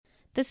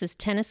This is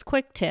Tennis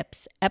Quick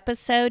Tips,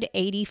 episode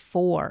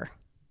 84.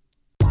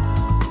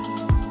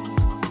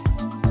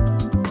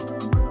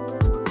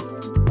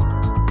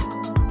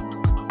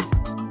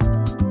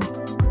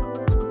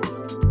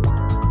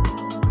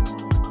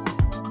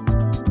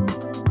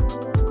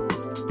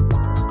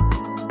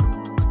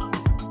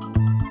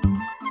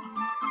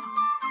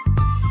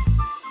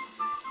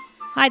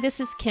 Hi, this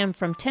is Kim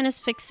from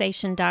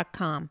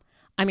TennisFixation.com.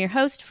 I'm your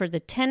host for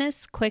the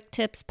Tennis Quick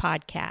Tips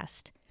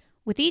podcast.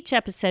 With each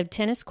episode,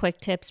 Tennis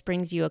Quick Tips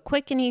brings you a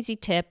quick and easy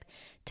tip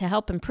to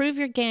help improve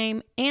your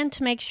game and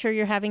to make sure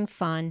you're having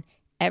fun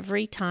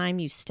every time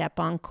you step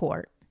on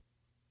court.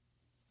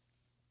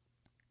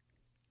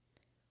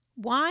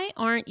 Why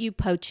aren't you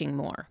poaching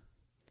more?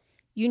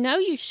 You know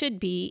you should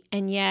be,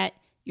 and yet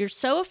you're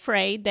so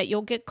afraid that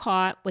you'll get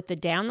caught with the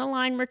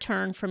down-the-line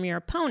return from your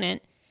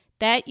opponent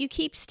that you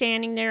keep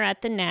standing there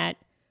at the net,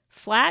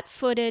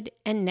 flat-footed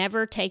and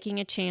never taking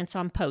a chance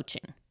on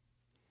poaching.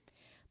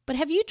 But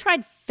have you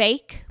tried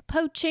fake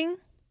poaching?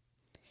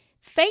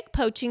 Fake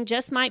poaching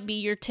just might be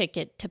your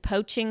ticket to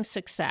poaching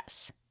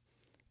success.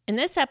 In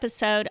this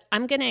episode,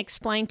 I'm going to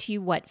explain to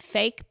you what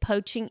fake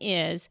poaching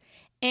is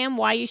and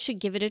why you should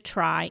give it a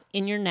try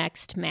in your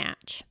next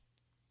match.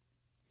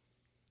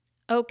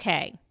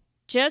 Okay,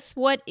 just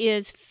what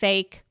is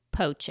fake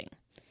poaching?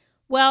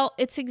 Well,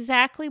 it's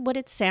exactly what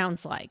it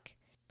sounds like.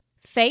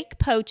 Fake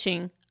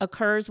poaching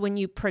occurs when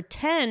you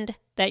pretend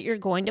that you're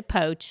going to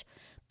poach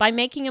by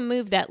making a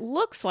move that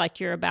looks like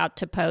you're about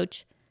to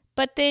poach,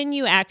 but then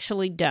you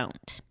actually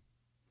don't.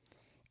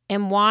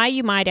 And why,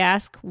 you might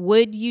ask,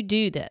 would you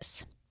do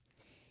this?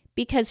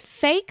 Because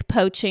fake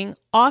poaching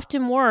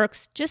often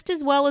works just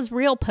as well as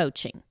real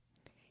poaching.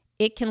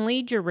 It can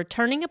lead your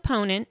returning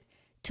opponent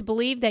to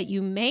believe that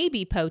you may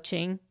be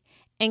poaching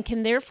and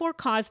can therefore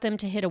cause them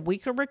to hit a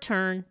weaker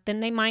return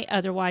than they might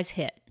otherwise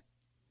hit.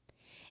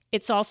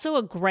 It's also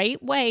a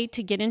great way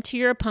to get into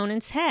your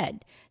opponent's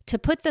head, to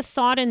put the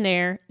thought in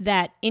there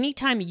that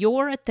anytime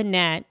you're at the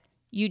net,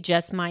 you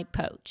just might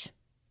poach.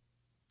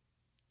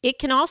 It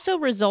can also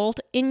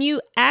result in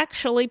you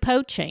actually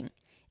poaching.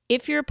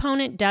 If your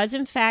opponent does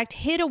in fact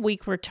hit a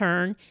weak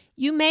return,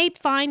 you may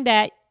find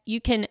that you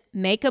can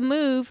make a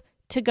move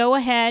to go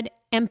ahead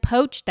and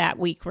poach that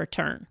weak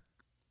return.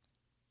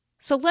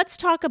 So let's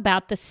talk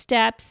about the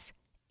steps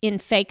in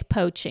fake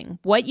poaching,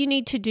 what you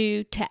need to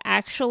do to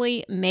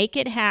actually make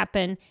it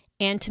happen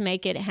and to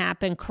make it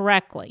happen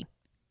correctly.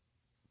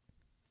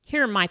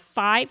 Here are my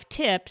 5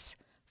 tips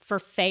for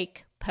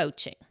fake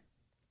poaching.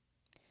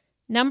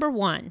 Number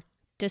 1,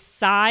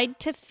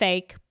 decide to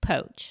fake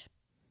poach.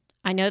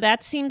 I know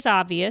that seems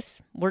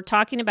obvious. We're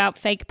talking about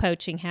fake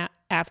poaching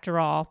after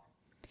all.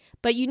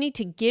 But you need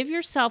to give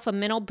yourself a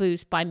mental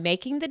boost by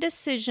making the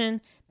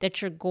decision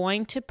that you're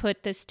going to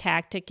put this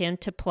tactic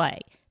into play,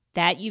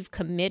 that you've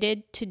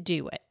committed to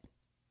do it.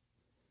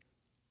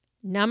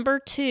 Number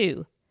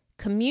 2,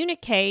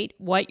 communicate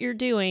what you're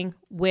doing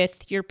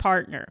with your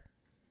partner.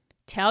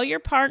 Tell your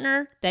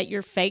partner that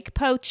you're fake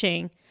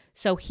poaching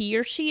so he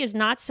or she is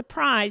not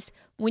surprised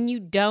when you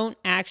don't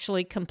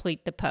actually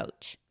complete the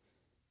poach.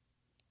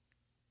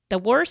 The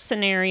worst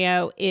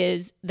scenario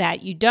is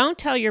that you don't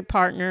tell your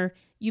partner,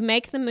 you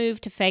make the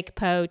move to fake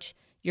poach,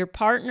 your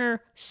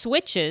partner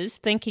switches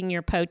thinking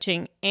you're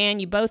poaching,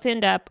 and you both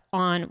end up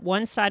on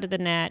one side of the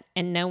net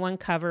and no one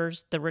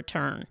covers the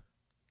return.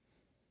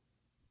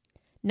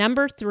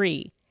 Number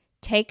 3,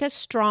 take a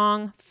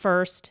strong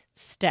first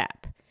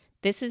step.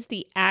 This is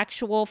the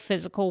actual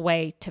physical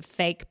way to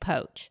fake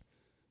poach.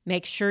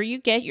 Make sure you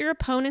get your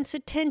opponent's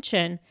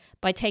attention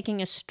by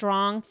taking a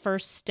strong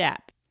first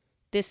step.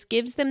 This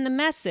gives them the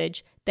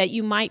message that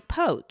you might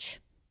poach.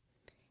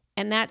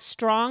 And that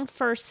strong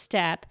first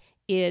step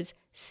is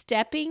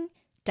stepping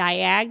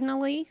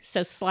diagonally,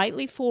 so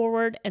slightly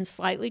forward and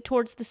slightly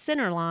towards the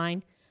center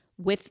line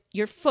with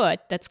your foot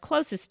that's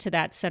closest to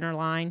that center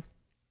line,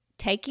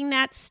 taking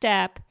that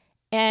step,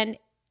 and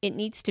it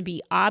needs to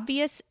be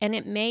obvious and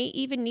it may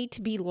even need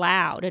to be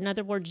loud. In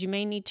other words, you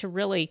may need to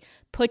really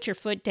put your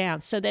foot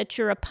down so that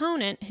your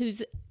opponent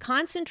who's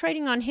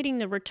concentrating on hitting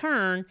the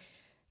return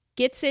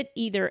gets it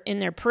either in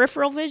their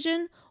peripheral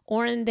vision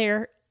or in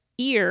their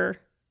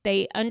ear.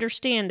 They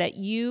understand that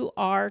you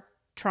are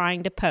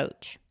trying to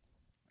poach.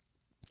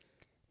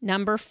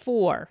 Number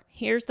 4,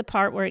 here's the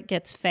part where it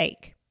gets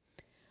fake.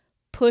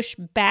 Push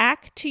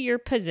back to your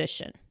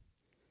position.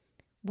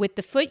 With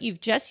the foot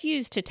you've just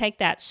used to take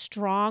that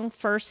strong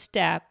first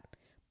step,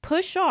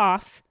 push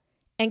off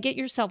and get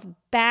yourself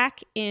back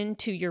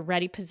into your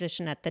ready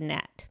position at the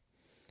net.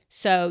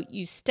 So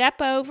you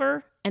step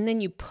over and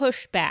then you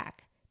push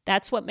back.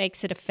 That's what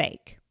makes it a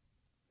fake.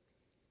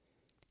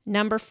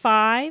 Number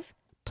 5,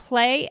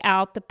 play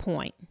out the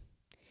point.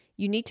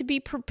 You need to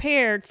be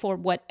prepared for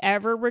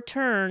whatever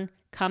return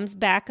comes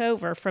back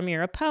over from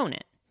your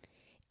opponent.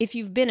 If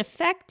you've been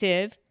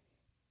effective,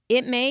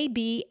 it may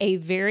be a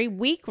very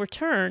weak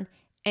return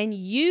and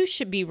you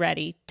should be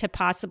ready to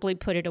possibly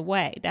put it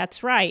away.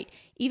 That's right.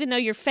 Even though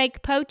you're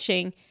fake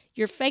poaching,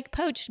 your fake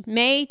poach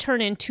may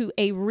turn into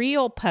a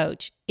real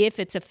poach if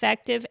it's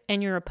effective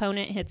and your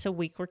opponent hits a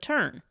weak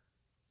return.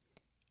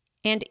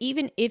 And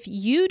even if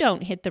you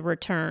don't hit the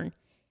return,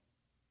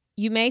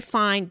 you may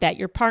find that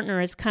your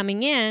partner is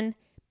coming in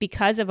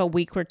because of a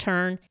weak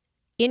return.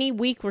 Any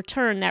weak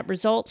return that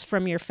results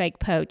from your fake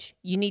poach,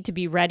 you need to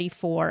be ready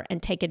for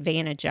and take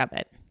advantage of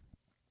it.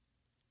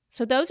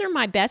 So those are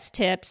my best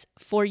tips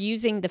for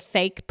using the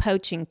fake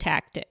poaching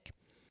tactic.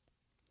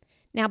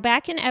 Now,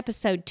 back in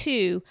episode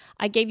 2,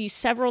 I gave you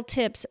several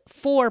tips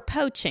for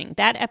poaching.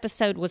 That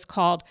episode was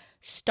called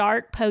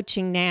Start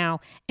Poaching Now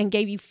and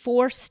gave you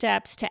 4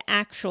 steps to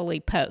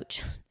actually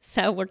poach.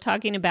 So we're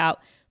talking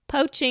about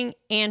poaching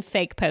and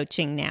fake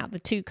poaching now, the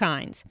 2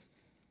 kinds.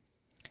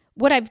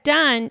 What I've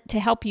done to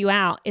help you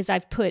out is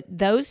I've put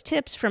those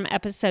tips from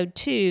episode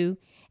 2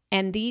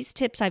 and these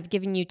tips I've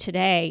given you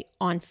today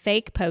on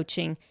fake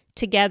poaching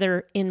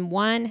together in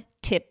one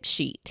tip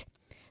sheet.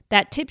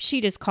 That tip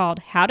sheet is called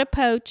How to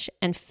Poach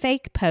and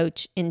Fake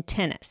Poach in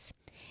Tennis.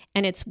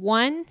 And it's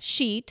one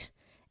sheet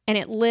and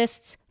it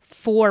lists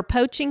 4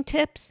 poaching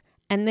tips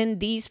and then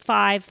these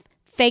 5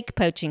 fake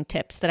poaching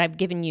tips that I've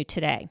given you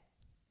today.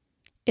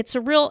 It's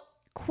a real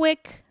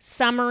quick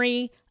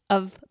summary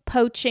of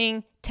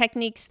poaching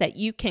techniques that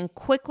you can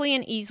quickly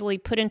and easily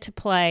put into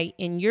play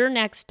in your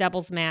next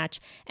doubles match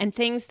and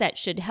things that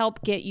should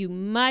help get you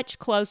much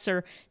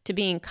closer to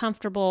being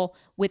comfortable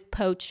with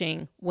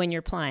poaching when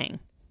you're playing.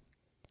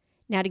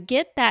 Now, to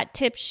get that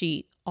tip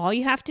sheet, all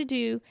you have to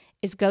do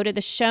is go to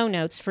the show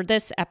notes for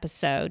this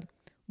episode,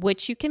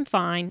 which you can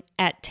find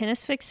at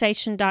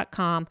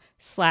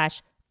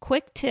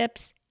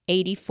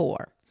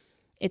tennisfixation.com/quicktips84.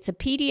 It's a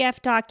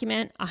PDF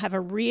document. I'll have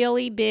a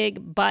really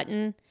big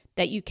button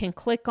that you can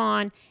click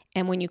on,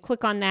 and when you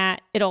click on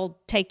that, it'll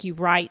take you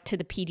right to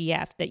the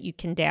PDF that you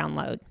can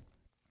download.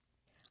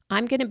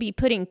 I'm going to be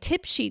putting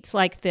tip sheets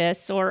like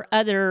this or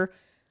other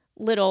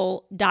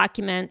little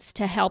documents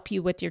to help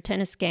you with your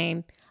tennis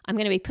game. I'm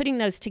going to be putting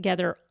those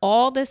together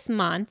all this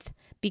month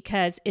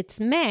because it's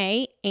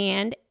May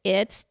and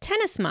it's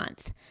tennis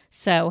month.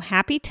 So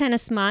happy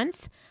tennis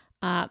month.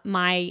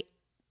 My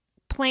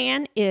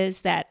plan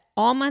is that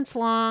all month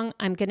long,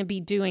 I'm going to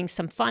be doing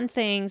some fun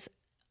things,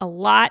 a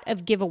lot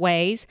of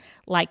giveaways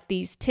like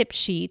these tip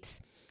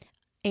sheets,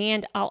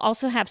 and I'll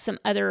also have some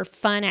other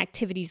fun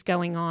activities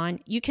going on.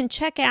 You can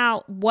check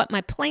out what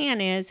my plan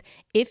is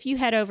if you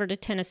head over to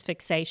Tennis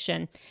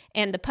Fixation,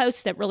 and the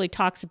post that really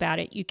talks about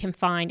it you can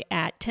find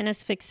at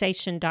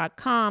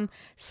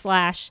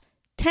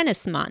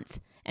tennisfixation.com/tennismonth,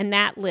 and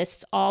that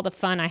lists all the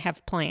fun I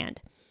have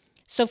planned.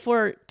 So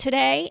for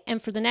today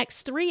and for the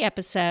next 3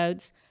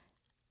 episodes,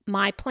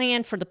 my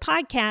plan for the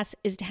podcast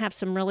is to have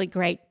some really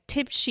great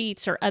tip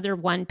sheets or other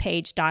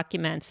one-page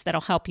documents that'll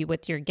help you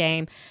with your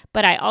game.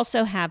 But I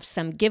also have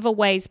some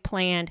giveaways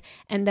planned,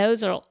 and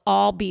those will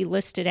all be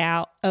listed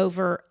out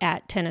over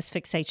at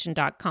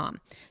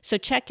tennisfixation.com. So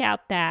check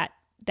out that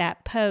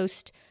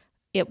post.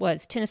 It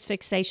was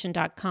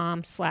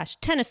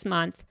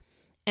tennisfixation.com/tennismonth,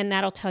 and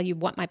that'll tell you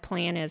what my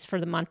plan is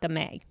for the month of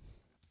May.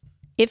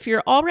 If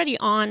you're already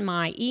on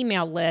my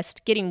email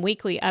list getting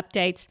weekly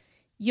updates,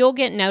 you'll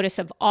get notice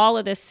of all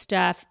of this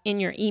stuff in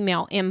your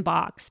email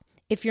inbox.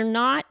 If you're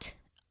not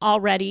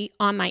already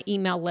on my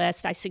email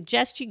list, I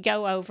suggest you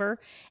go over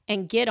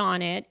and get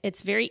on it.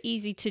 It's very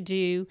easy to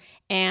do,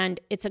 and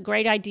it's a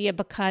great idea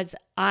because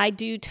I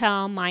do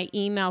tell my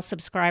email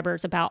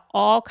subscribers about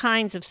all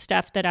kinds of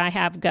stuff that I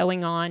have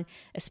going on,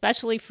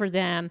 especially for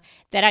them,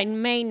 that I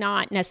may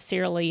not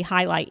necessarily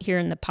highlight here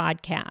in the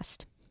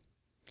podcast.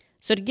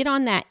 So to get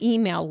on that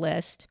email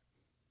list,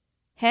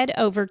 head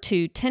over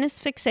to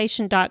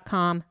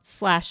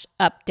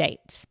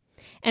tennisfixation.com/updates.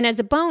 And as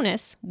a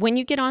bonus, when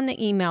you get on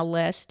the email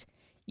list,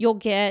 you'll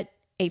get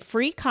a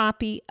free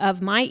copy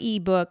of my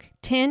ebook,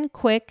 10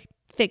 Quick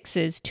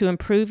Fixes to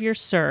Improve Your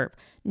Serve.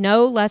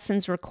 No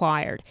lessons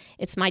required.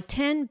 It's my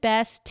 10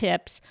 best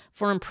tips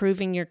for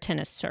improving your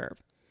tennis serve.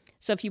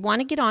 So if you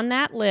want to get on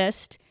that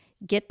list,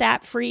 get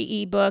that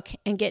free ebook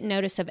and get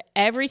notice of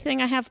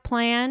everything I have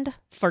planned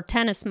for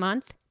Tennis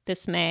Month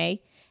this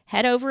May,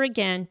 head over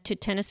again to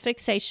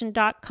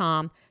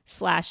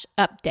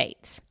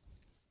tennisfixation.com/updates.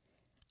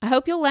 I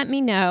hope you'll let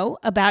me know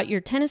about your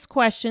tennis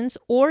questions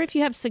or if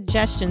you have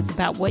suggestions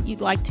about what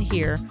you'd like to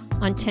hear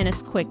on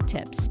Tennis Quick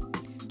Tips.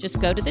 Just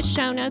go to the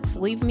show notes,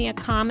 leave me a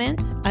comment.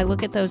 I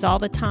look at those all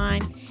the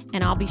time,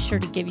 and I'll be sure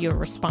to give you a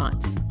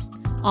response.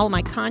 All of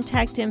my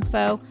contact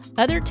info,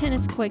 other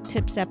Tennis Quick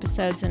Tips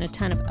episodes, and a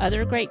ton of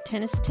other great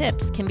tennis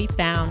tips can be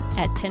found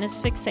at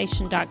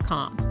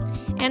tennisfixation.com.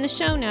 And the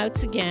show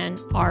notes, again,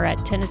 are at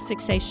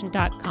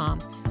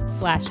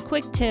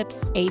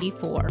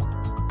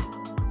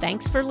tennisfixation.com/quicktips84.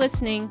 Thanks for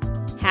listening.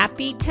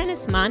 Happy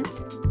Tennis Month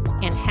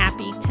and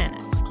happy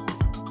tennis.